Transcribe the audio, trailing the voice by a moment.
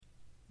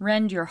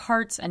Rend your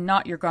hearts and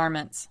not your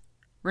garments.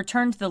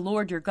 Return to the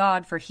Lord your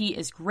God, for he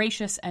is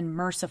gracious and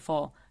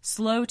merciful,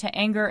 slow to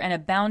anger and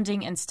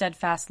abounding in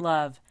steadfast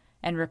love,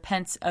 and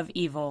repents of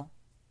evil.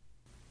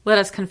 Let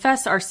us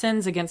confess our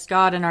sins against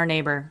God and our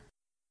neighbor.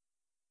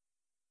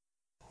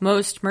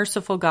 Most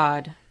merciful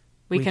God,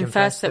 we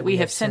confess that we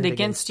have sinned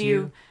against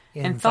you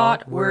in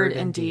thought, word,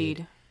 and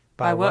deed,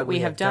 by what we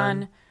have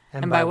done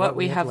and by what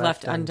we have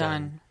left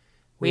undone.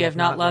 We have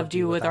not loved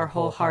you with our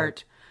whole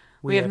heart.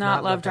 We have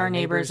not loved our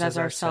neighbors as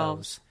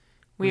ourselves.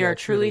 We are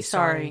truly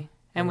sorry,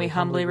 and we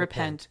humbly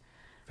repent.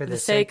 For the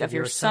sake of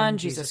your Son,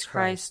 Jesus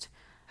Christ,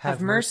 have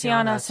mercy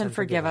on us and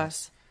forgive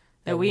us,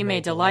 that we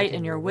may delight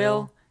in your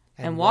will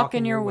and walk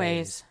in your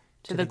ways,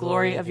 to the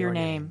glory of your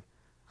name.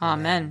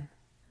 Amen.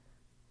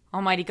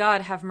 Almighty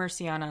God, have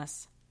mercy on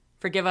us.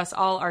 Forgive us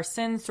all our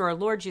sins through our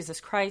Lord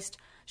Jesus Christ.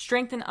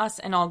 Strengthen us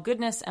in all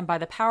goodness, and by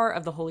the power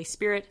of the Holy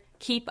Spirit,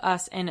 keep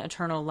us in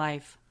eternal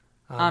life.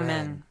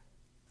 Amen.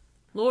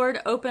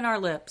 Lord, open our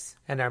lips,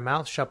 and our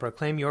mouth shall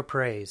proclaim your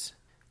praise.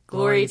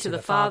 Glory to the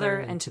Father,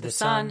 and to the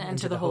Son, and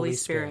to the Holy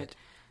Spirit,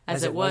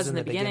 as it was in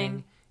the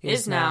beginning,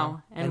 is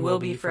now, and will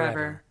be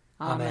forever.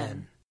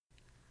 Amen.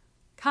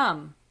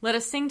 Come, let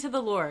us sing to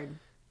the Lord.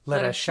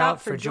 Let us shout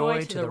for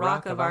joy to the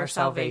rock of our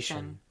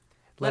salvation.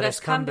 Let us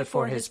come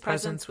before his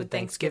presence with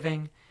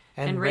thanksgiving,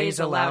 and raise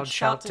a loud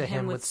shout to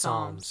him with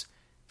psalms.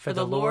 For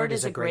the Lord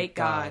is a great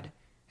God,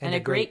 and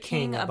a great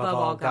King above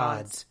all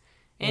gods.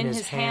 In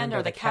his hand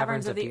are the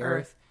caverns of the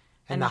earth,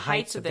 and the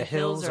heights of the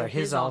hills are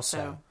his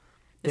also.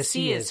 The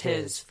sea is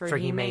his, for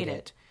he made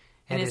it,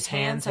 and his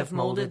hands have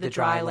molded the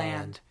dry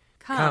land.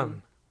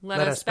 Come,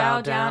 let us bow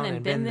down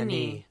and bend the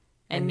knee,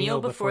 and kneel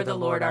before the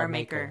Lord our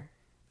Maker.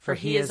 For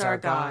he is our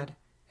God,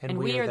 and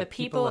we are the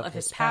people of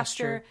his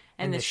pasture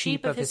and the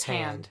sheep of his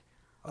hand.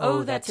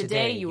 Oh, that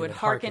today you would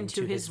hearken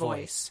to his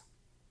voice.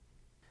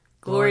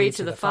 Glory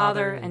to the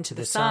Father, and to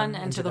the Son,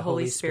 and to the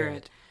Holy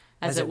Spirit,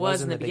 as it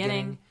was in the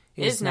beginning,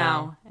 is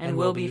now, and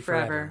will be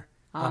forever.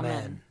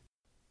 Amen.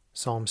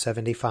 Psalm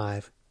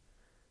 75.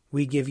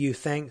 We give you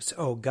thanks,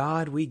 O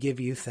God, we give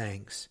you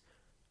thanks.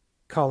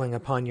 Calling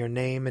upon your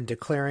name and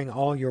declaring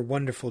all your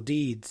wonderful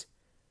deeds.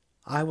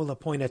 I will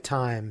appoint a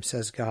time,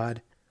 says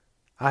God.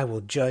 I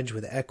will judge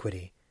with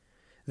equity.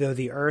 Though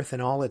the earth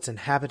and all its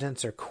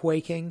inhabitants are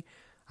quaking,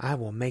 I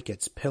will make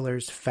its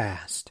pillars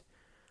fast.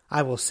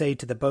 I will say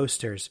to the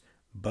boasters,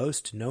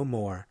 boast no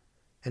more.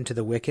 And to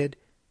the wicked,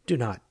 do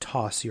not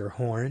toss your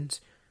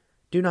horns.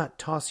 Do not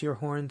toss your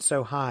horns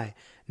so high,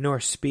 nor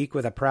speak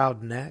with a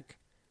proud neck.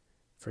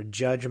 For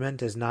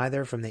judgment is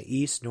neither from the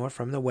east nor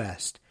from the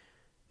west,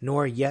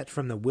 nor yet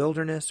from the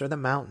wilderness or the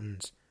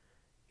mountains.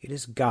 It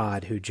is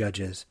God who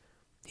judges.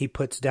 He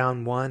puts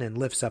down one and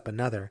lifts up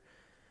another.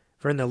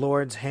 For in the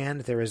Lord's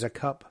hand there is a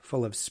cup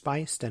full of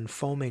spiced and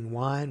foaming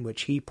wine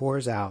which he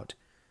pours out.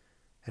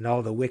 And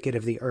all the wicked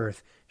of the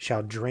earth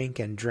shall drink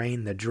and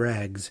drain the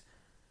dregs.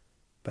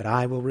 But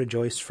I will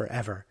rejoice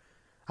forever.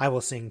 I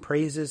will sing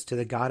praises to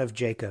the God of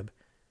Jacob.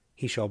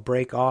 He shall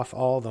break off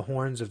all the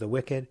horns of the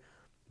wicked,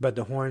 but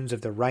the horns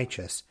of the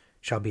righteous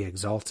shall be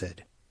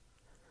exalted.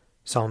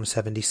 Psalm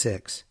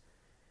 76.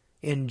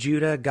 In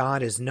Judah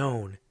God is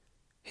known.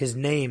 His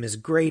name is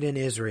great in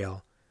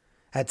Israel.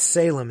 At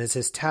Salem is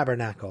his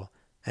tabernacle,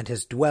 and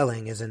his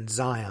dwelling is in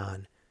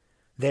Zion.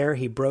 There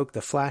he broke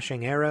the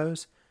flashing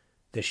arrows,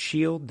 the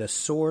shield, the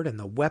sword, and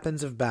the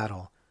weapons of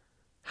battle.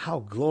 How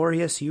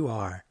glorious you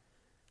are!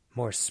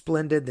 More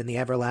splendid than the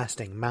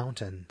everlasting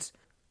mountains.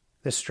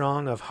 The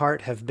strong of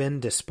heart have been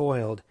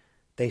despoiled.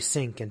 They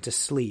sink into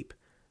sleep.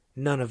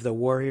 None of the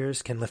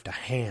warriors can lift a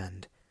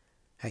hand.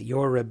 At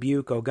your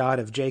rebuke, O God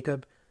of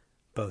Jacob,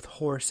 both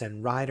horse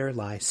and rider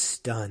lie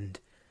stunned.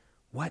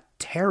 What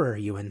terror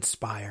you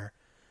inspire!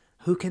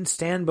 Who can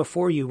stand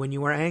before you when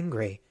you are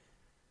angry?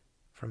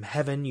 From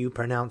heaven you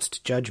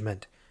pronounced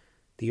judgment.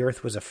 The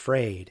earth was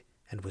afraid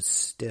and was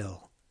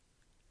still.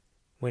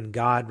 When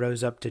God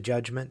rose up to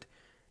judgment,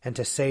 and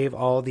to save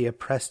all the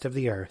oppressed of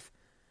the earth,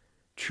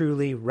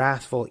 truly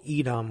wrathful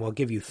Edom will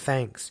give you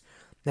thanks,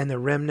 and the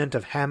remnant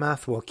of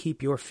Hamath will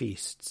keep your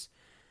feasts.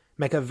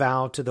 Make a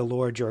vow to the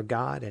Lord your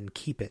God, and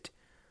keep it.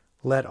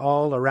 Let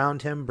all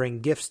around him bring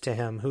gifts to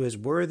him who is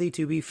worthy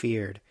to be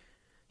feared.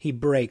 He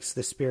breaks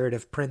the spirit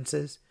of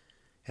princes,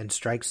 and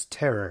strikes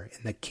terror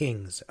in the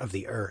kings of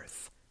the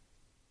earth.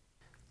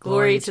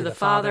 Glory to the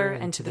Father,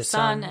 and to the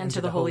Son, and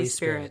to the Holy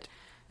Spirit,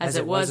 as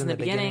it was in the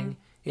beginning,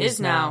 is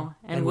now,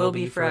 and will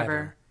be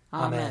forever.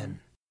 Amen.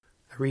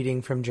 A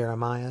reading from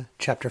Jeremiah,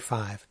 chapter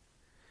 5.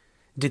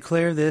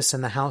 Declare this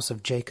in the house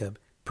of Jacob,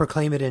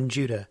 proclaim it in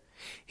Judah.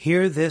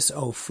 Hear this,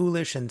 O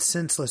foolish and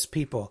senseless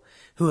people,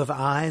 who have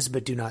eyes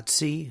but do not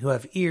see, who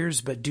have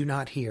ears but do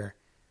not hear.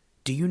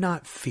 Do you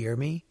not fear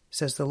me,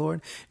 says the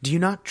Lord? Do you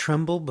not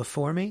tremble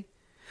before me?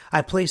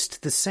 I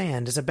placed the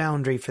sand as a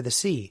boundary for the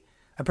sea,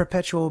 a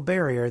perpetual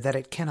barrier that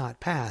it cannot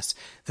pass.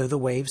 Though the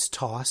waves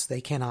toss,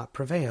 they cannot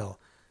prevail.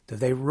 Though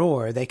they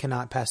roar, they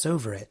cannot pass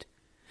over it.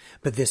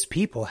 But this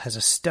people has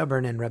a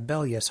stubborn and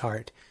rebellious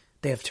heart.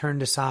 They have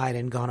turned aside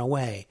and gone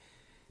away.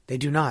 They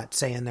do not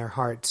say in their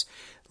hearts,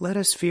 "Let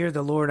us fear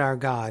the Lord our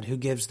God, who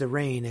gives the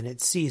rain in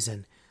its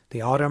season,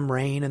 the autumn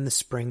rain and the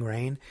spring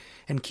rain,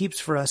 and keeps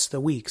for us the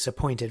weeks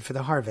appointed for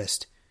the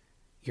harvest."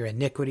 Your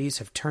iniquities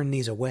have turned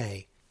these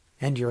away,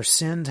 and your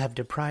sins have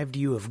deprived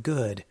you of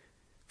good.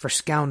 For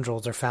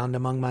scoundrels are found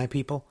among my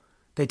people.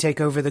 They take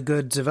over the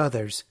goods of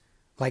others.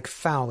 Like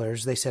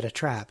fowlers they set a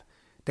trap.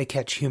 They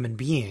catch human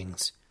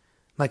beings.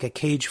 Like a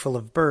cage full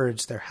of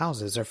birds, their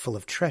houses are full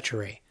of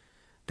treachery.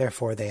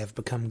 Therefore they have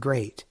become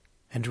great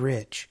and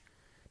rich.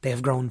 They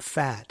have grown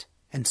fat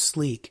and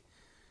sleek.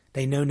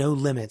 They know no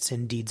limits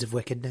in deeds of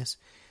wickedness.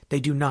 They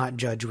do not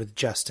judge with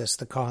justice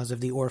the cause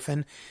of the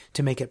orphan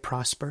to make it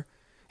prosper,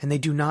 and they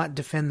do not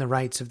defend the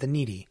rights of the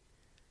needy.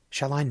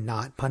 Shall I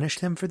not punish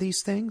them for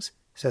these things?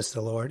 Says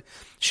the Lord.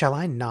 Shall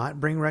I not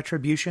bring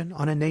retribution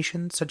on a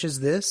nation such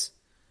as this?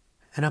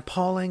 An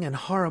appalling and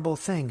horrible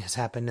thing has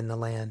happened in the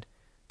land.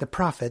 The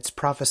prophets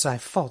prophesy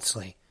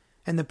falsely,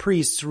 and the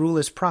priests rule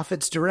as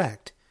prophets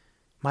direct.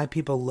 My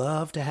people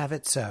love to have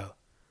it so.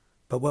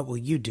 But what will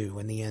you do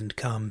when the end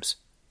comes?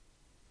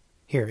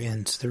 Here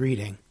ends the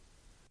reading.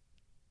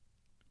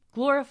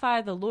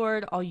 Glorify the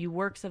Lord, all you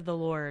works of the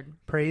Lord.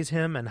 Praise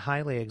him and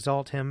highly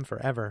exalt him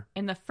forever.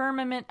 In the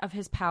firmament of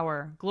his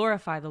power,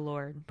 glorify the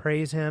Lord.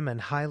 Praise him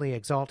and highly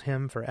exalt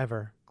him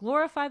forever.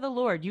 Glorify the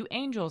Lord, you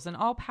angels and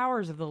all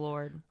powers of the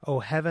Lord. O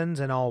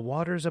heavens and all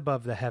waters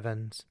above the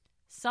heavens.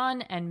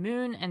 Sun and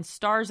moon and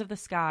stars of the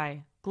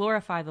sky,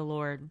 glorify the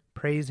Lord.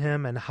 Praise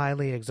him and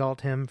highly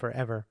exalt him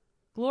forever.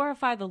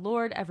 Glorify the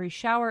Lord, every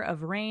shower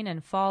of rain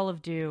and fall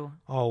of dew.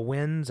 All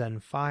winds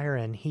and fire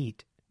and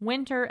heat.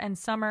 Winter and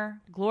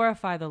summer,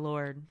 glorify the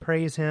Lord.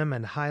 Praise him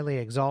and highly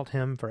exalt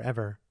him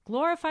forever.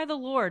 Glorify the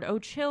Lord, O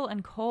chill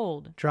and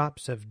cold.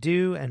 Drops of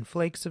dew and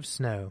flakes of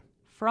snow.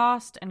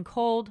 Frost and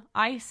cold,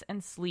 ice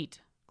and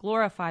sleet,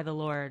 glorify the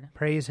Lord.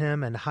 Praise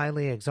him and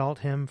highly exalt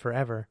him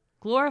forever.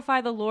 Glorify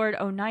the Lord,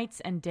 O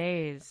nights and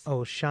days.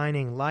 O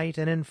shining light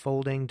and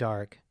enfolding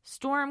dark.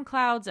 Storm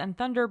clouds and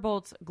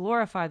thunderbolts,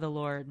 glorify the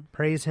Lord.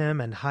 Praise him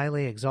and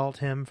highly exalt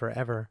him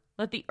forever.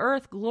 Let the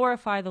earth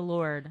glorify the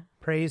Lord.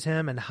 Praise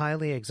him and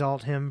highly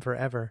exalt him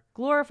forever.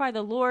 Glorify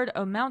the Lord,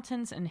 O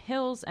mountains and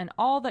hills, and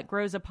all that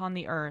grows upon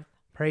the earth.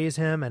 Praise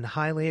him and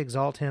highly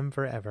exalt him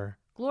forever.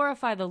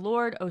 Glorify the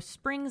Lord, O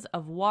springs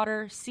of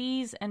water,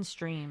 seas and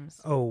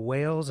streams. O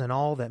whales and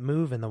all that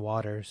move in the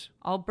waters.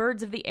 All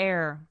birds of the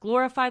air,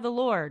 glorify the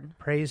Lord.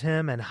 Praise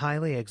him and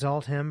highly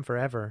exalt him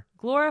forever.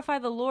 Glorify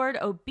the Lord,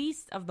 O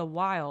beasts of the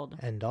wild.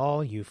 And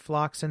all you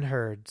flocks and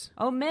herds.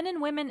 O men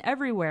and women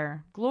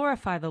everywhere,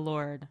 glorify the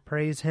Lord.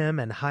 Praise him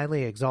and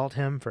highly exalt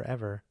him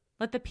forever.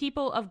 Let the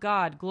people of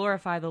God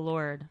glorify the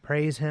Lord.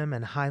 Praise him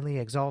and highly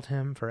exalt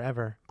him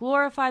forever.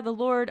 Glorify the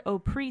Lord, O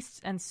priests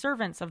and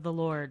servants of the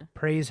Lord.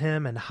 Praise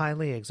him and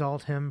highly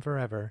exalt him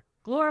forever.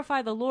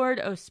 Glorify the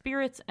Lord, O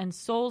spirits and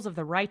souls of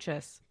the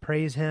righteous.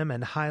 Praise him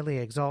and highly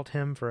exalt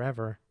him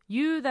forever.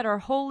 You that are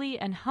holy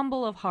and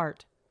humble of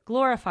heart,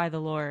 glorify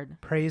the Lord.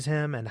 Praise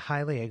him and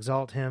highly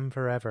exalt him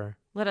forever.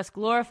 Let us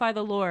glorify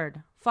the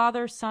Lord,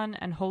 Father, Son,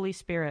 and Holy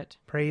Spirit.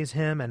 Praise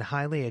him and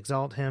highly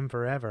exalt him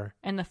forever.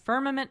 In the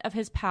firmament of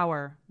his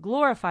power,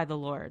 glorify the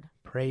Lord.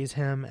 Praise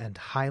him and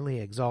highly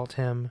exalt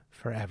him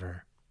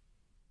forever.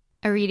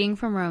 A reading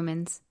from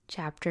Romans,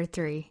 chapter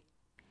 3.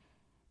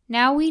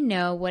 Now we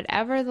know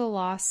whatever the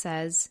law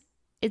says,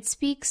 it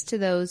speaks to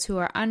those who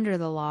are under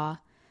the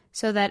law,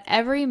 so that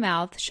every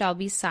mouth shall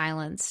be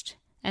silenced,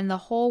 and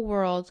the whole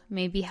world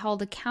may be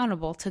held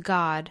accountable to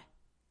God.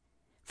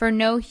 For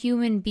no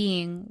human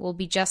being will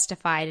be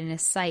justified in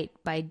his sight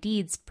by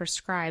deeds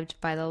prescribed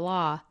by the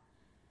law.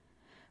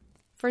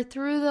 For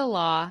through the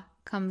law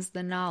comes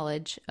the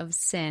knowledge of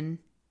sin.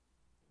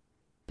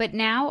 But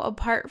now,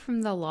 apart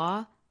from the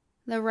law,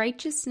 the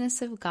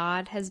righteousness of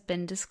God has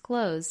been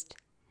disclosed,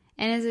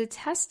 and is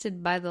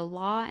attested by the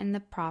law and the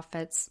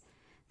prophets,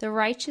 the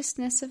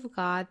righteousness of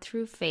God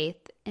through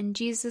faith in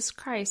Jesus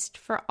Christ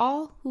for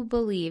all who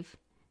believe.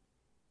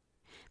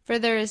 For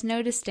there is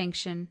no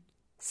distinction,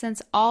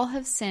 since all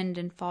have sinned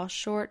and fall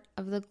short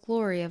of the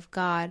glory of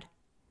God.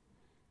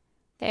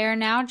 They are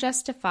now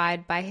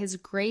justified by his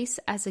grace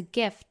as a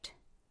gift,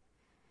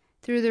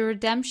 through the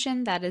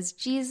redemption that is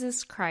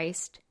Jesus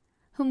Christ,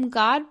 whom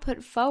God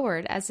put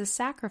forward as a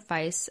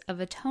sacrifice of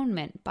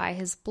atonement by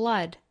his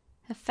blood,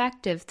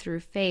 effective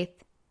through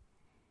faith.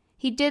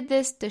 He did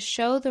this to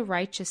show the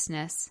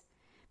righteousness,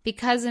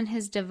 because in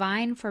his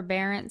divine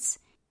forbearance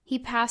he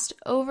passed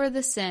over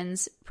the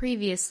sins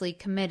previously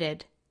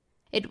committed.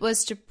 It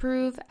was to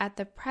prove at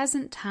the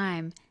present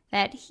time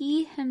that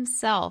he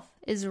himself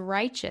is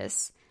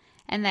righteous,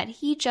 and that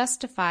he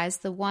justifies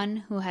the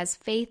one who has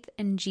faith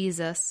in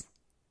Jesus.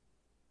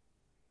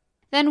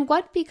 Then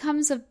what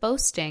becomes of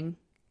boasting?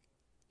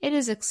 It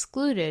is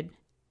excluded.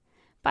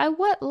 By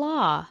what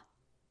law?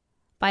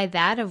 By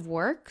that of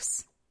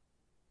works?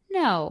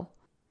 No,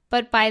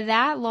 but by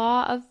that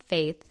law of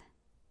faith.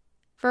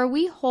 For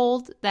we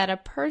hold that a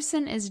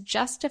person is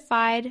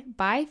justified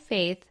by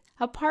faith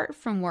apart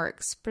from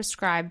works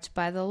prescribed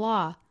by the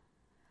law.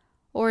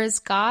 Or is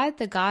God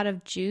the God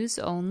of Jews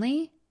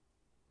only?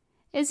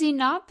 Is he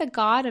not the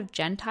God of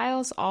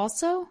Gentiles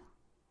also?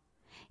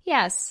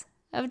 Yes,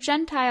 of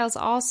Gentiles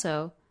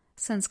also,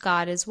 since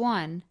God is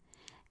one.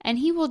 And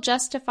he will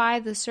justify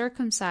the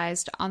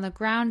circumcised on the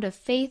ground of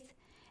faith,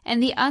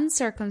 and the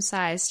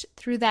uncircumcised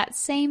through that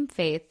same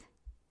faith.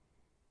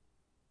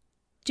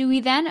 Do we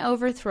then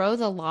overthrow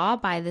the law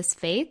by this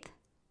faith?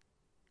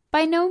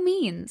 By no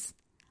means.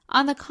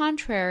 On the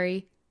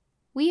contrary,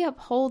 we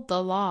uphold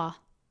the law.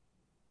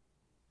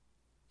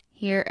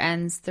 Here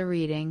ends the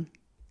reading.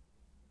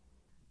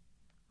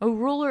 O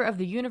ruler of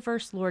the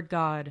universe, Lord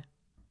God,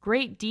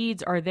 great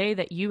deeds are they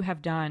that you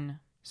have done,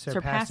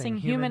 surpassing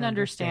human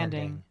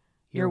understanding.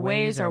 Your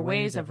ways are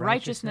ways of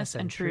righteousness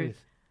and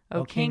truth,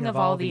 O King of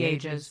all the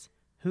ages.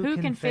 Who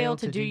can fail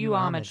to do you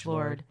homage,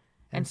 Lord,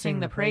 and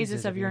sing the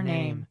praises of your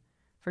name?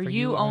 For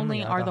you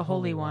only are the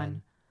Holy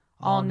One.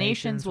 All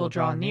nations will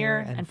draw near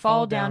and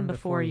fall down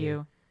before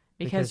you,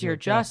 because your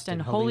just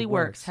and holy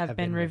works have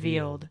been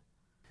revealed.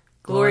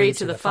 Glory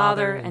to the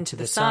Father, and to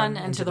the Son,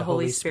 and to the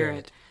Holy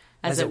Spirit,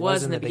 as it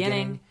was in the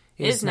beginning,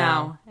 is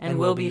now, and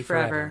will be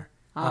forever.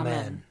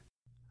 Amen.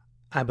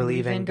 I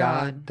believe in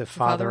God, the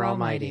Father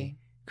Almighty,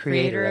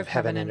 creator of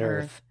heaven and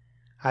earth.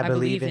 I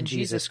believe in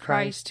Jesus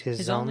Christ,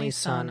 his only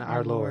Son,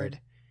 our Lord.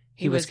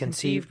 He was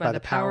conceived by the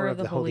power of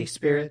the Holy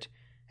Spirit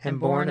and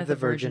born of the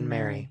Virgin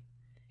Mary.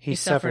 He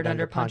suffered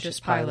under Pontius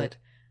Pilate,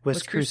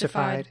 was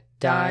crucified,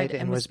 died,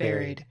 and was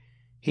buried.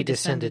 He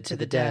descended to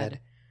the dead.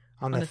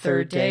 On the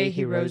third day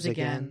he rose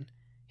again.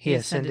 He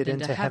ascended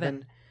into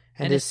heaven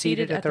and is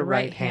seated at the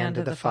right hand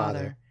of the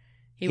Father.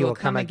 He will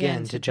come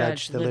again to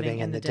judge the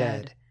living and the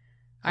dead.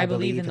 I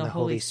believe in the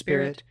Holy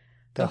Spirit,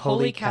 the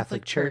Holy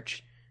Catholic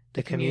Church,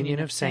 the communion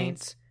of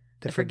saints,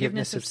 the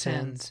forgiveness of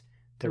sins,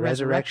 the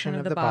resurrection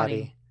of the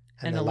body,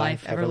 and the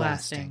life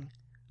everlasting.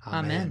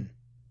 Amen.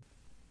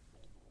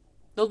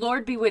 The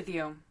Lord be with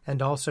you.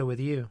 And also with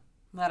you.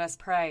 Let us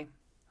pray.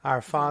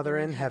 Our Father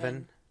in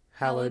heaven,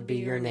 hallowed be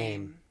your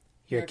name.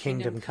 Your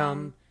kingdom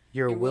come,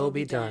 your will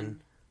be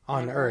done,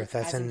 on earth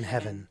as in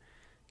heaven.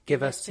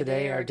 Give us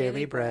today our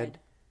daily bread.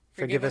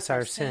 Forgive us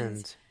our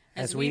sins,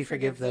 as we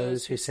forgive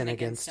those who sin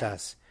against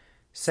us.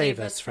 Save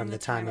us from the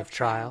time of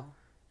trial,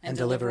 and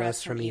deliver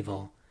us from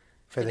evil.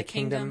 For the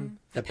kingdom,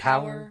 the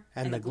power,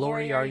 and the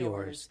glory are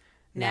yours,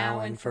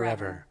 now and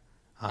forever.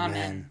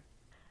 Amen.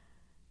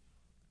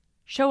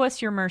 Show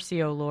us your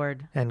mercy, O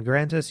Lord. And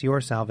grant us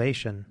your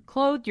salvation.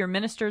 Clothe your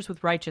ministers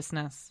with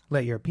righteousness.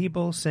 Let your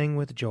people sing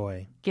with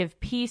joy. Give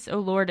peace, O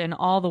Lord, in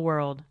all the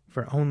world.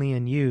 For only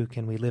in you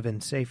can we live in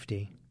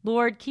safety.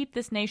 Lord, keep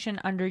this nation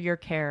under your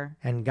care.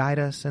 And guide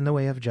us in the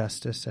way of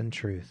justice and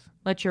truth.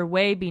 Let your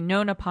way be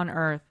known upon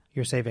earth.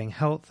 Your saving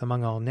health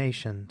among all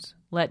nations.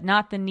 Let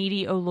not the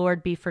needy, O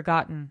Lord, be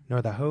forgotten.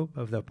 Nor the hope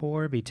of the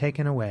poor be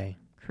taken away.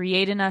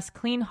 Create in us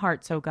clean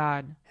hearts, O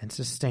God. And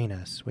sustain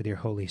us with your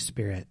Holy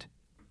Spirit.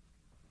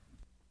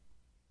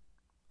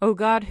 O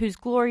God, whose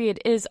glory it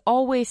is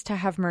always to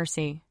have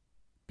mercy,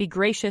 be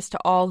gracious to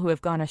all who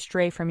have gone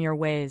astray from your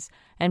ways,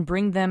 and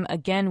bring them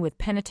again with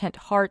penitent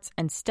hearts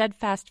and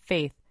steadfast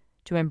faith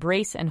to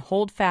embrace and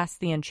hold fast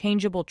the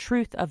unchangeable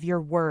truth of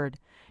your word,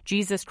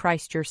 Jesus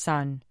Christ your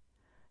Son,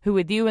 who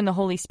with you and the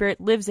Holy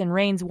Spirit lives and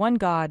reigns one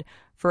God,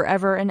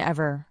 forever and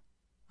ever.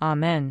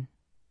 Amen.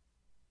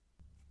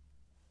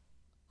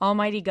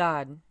 Almighty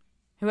God,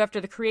 who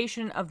after the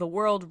creation of the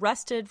world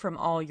rested from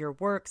all your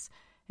works,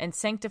 and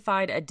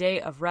sanctified a day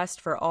of rest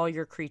for all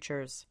your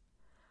creatures,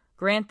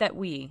 grant that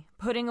we,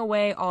 putting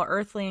away all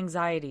earthly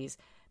anxieties,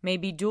 may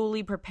be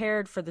duly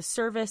prepared for the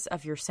service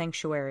of your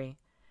sanctuary,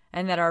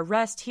 and that our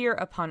rest here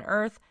upon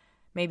earth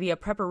may be a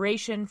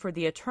preparation for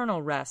the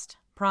eternal rest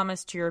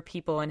promised to your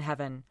people in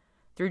heaven,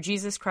 through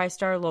Jesus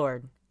Christ our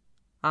Lord.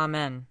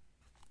 Amen.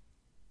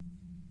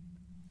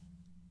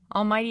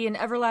 Almighty and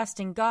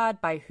everlasting God,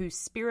 by whose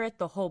Spirit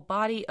the whole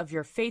body of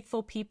your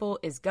faithful people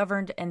is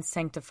governed and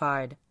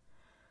sanctified,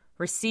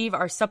 receive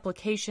our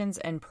supplications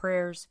and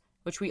prayers,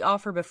 which we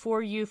offer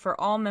before you for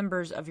all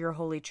members of your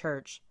holy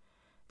church,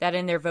 that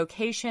in their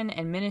vocation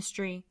and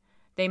ministry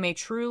they may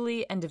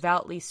truly and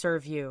devoutly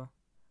serve you,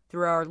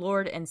 through our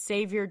Lord and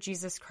Savior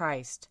Jesus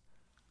Christ.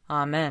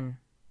 Amen.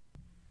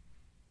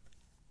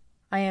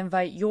 I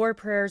invite your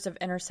prayers of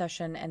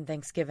intercession and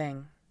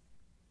thanksgiving.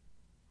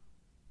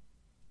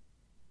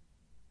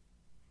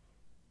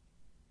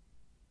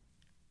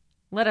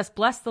 Let us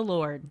bless the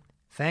Lord.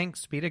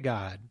 Thanks be to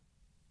God.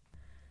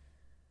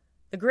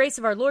 The grace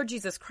of our Lord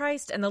Jesus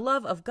Christ, and the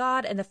love of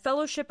God, and the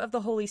fellowship of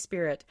the Holy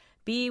Spirit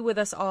be with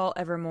us all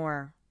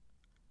evermore.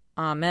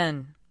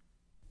 Amen.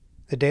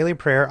 The Daily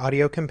Prayer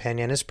audio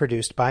companion is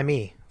produced by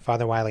me,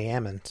 Father Wiley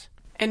Ammons.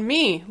 And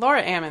me,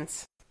 Laura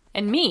Ammons.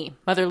 And me,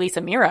 Mother Lisa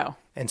Miro.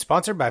 And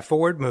sponsored by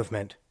Forward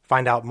Movement.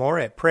 Find out more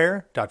at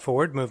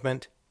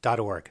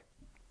prayer.forwardmovement.org.